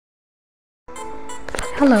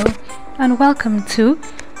Hello and welcome to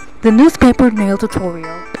the newspaper nail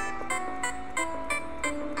tutorial.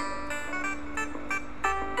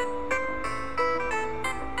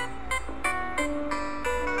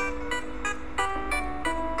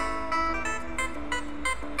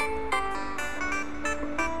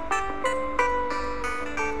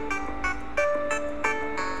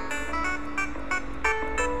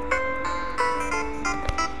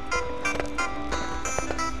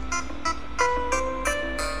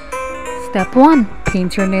 Step 1.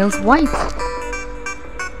 Paint your nails white.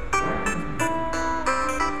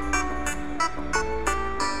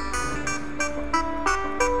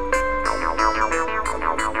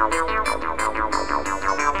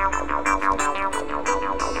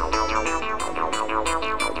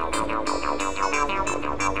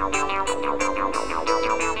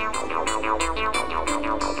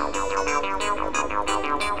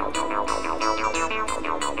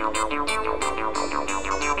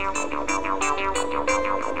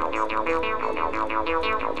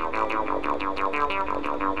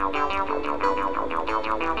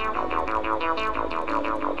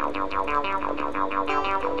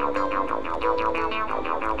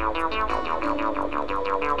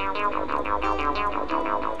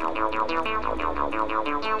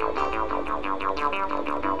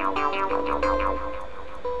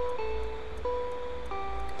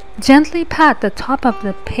 Gently pat the top of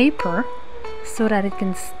the paper so that it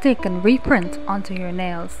can stick and reprint onto your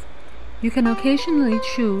nails. You can occasionally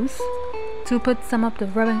choose to put some of the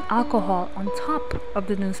rubbing alcohol on top of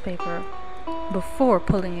the newspaper before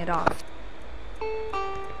pulling it off.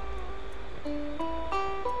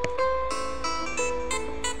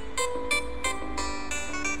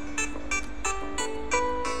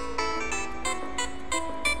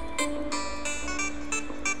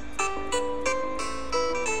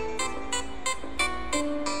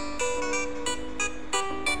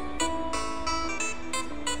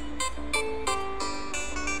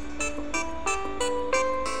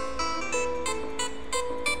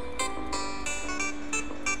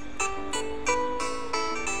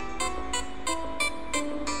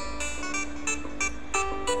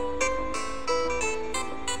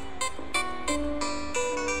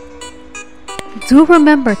 Do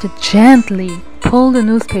remember to gently pull the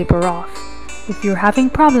newspaper off. If you're having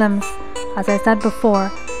problems, as I said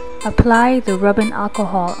before, apply the rubbing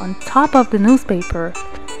alcohol on top of the newspaper,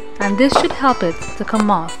 and this should help it to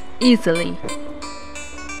come off easily.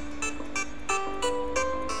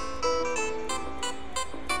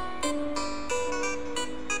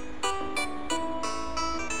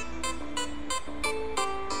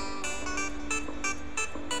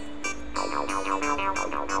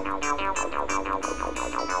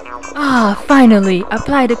 Finally,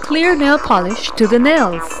 apply the clear nail polish to the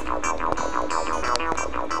nails.